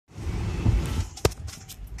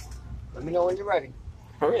Let me know when you're ready.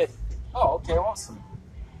 Okay. Oh, okay, awesome.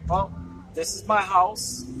 Well, this is my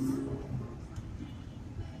house.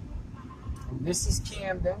 And this is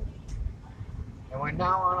Camden. And we're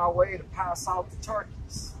now on our way to pass out the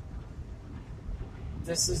turkeys.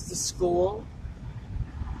 This is the school.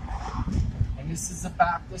 And this is a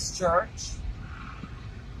Baptist church.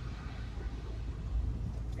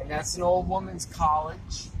 And that's an old woman's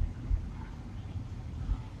college.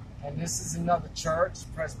 And this is another church,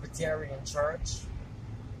 Presbyterian church.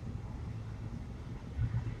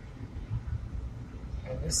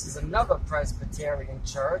 And this is another Presbyterian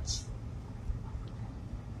church.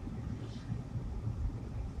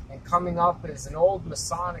 And coming up is an old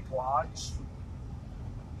Masonic lodge.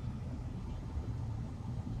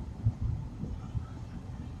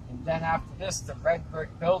 And then after this, the red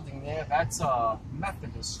brick building there, that's a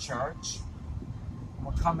Methodist church. And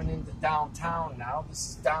we're coming into downtown now. This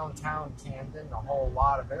is downtown Camden, a whole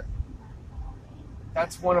lot of it.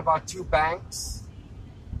 That's one of our 2 banks.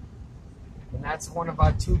 And that's one of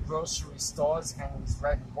our 2 grocery stores, Henry's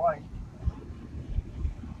Red and White.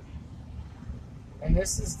 And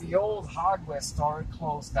this is the old hardware store. It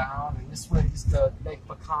closed down. And this way used to make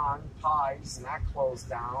pecan pies, and that closed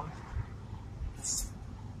down.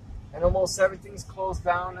 And almost everything's closed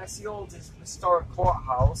down. That's the old historic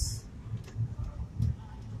courthouse.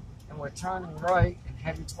 And we're turning right and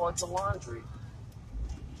heading towards the laundry.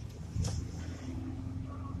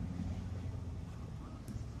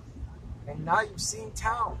 And now you've seen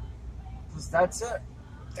town. Because that's it.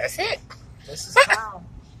 That's it. This is town.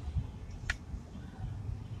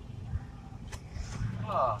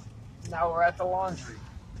 Now we're at the laundry.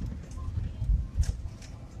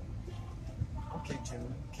 Okay, Jimmy,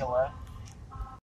 kill that.